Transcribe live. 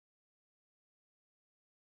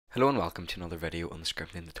Hello and welcome to another video on the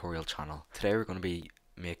Skripting tutorial channel. Today we're going to be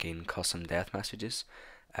making custom death messages.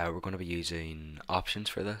 We're going to be using options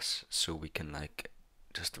for this so we can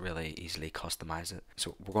just really easily customize it.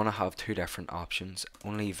 So we're going to have two different options,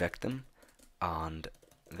 only victim and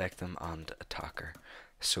attacker.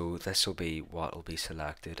 So this will be what will be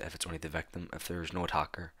selected if it's only the victim. If there's no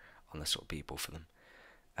attacker, and this will be both of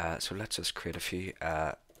them. So let's just create a few.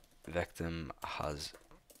 Victim has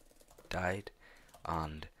died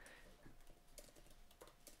and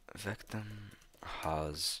victim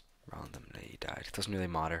has randomly died. It doesn't really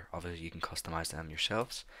matter, obviously you can customize them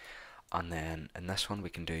yourselves. And then in this one we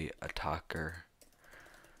can do attacker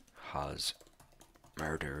has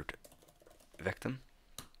murdered victim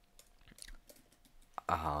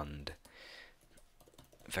and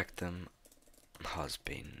victim has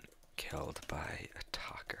been killed by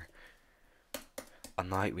attacker. And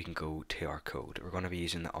now we can go to our code. We're going to be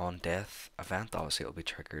using the on death event. Obviously it will be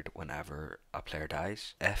triggered whenever a player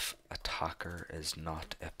dies. If attacker is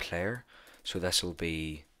not a player, so this will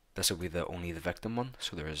be the only the victim one,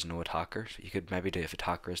 so there is no attacker. So you could maybe do if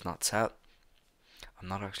attacker is not set. I'm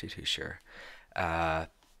not actually too sure, but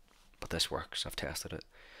this works. I've tested it.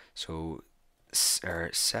 So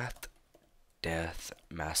set death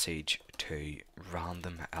message to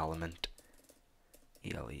random element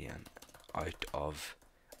ELEN out of,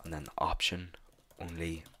 and then option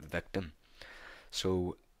only victim.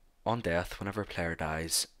 So on death, whenever a player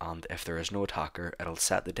dies and if there is no attacker, it'll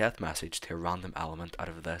set the death message to a random element out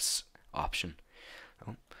of this option.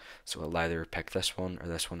 So it'll either pick this one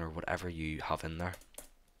or whatever you have in there.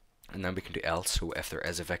 And then we can do else. So if there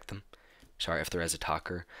is a victim, if there is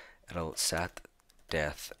attacker, it'll set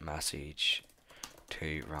death message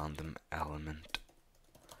to random element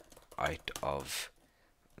out of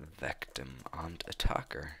victim and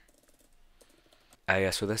attacker.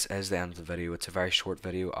 So this is the end of the video. It's a very short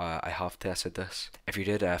video. I have tested this. If you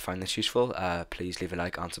did find this useful, please leave a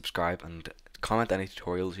like and subscribe and comment any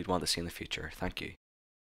tutorials you'd want to see in the future. Thank you.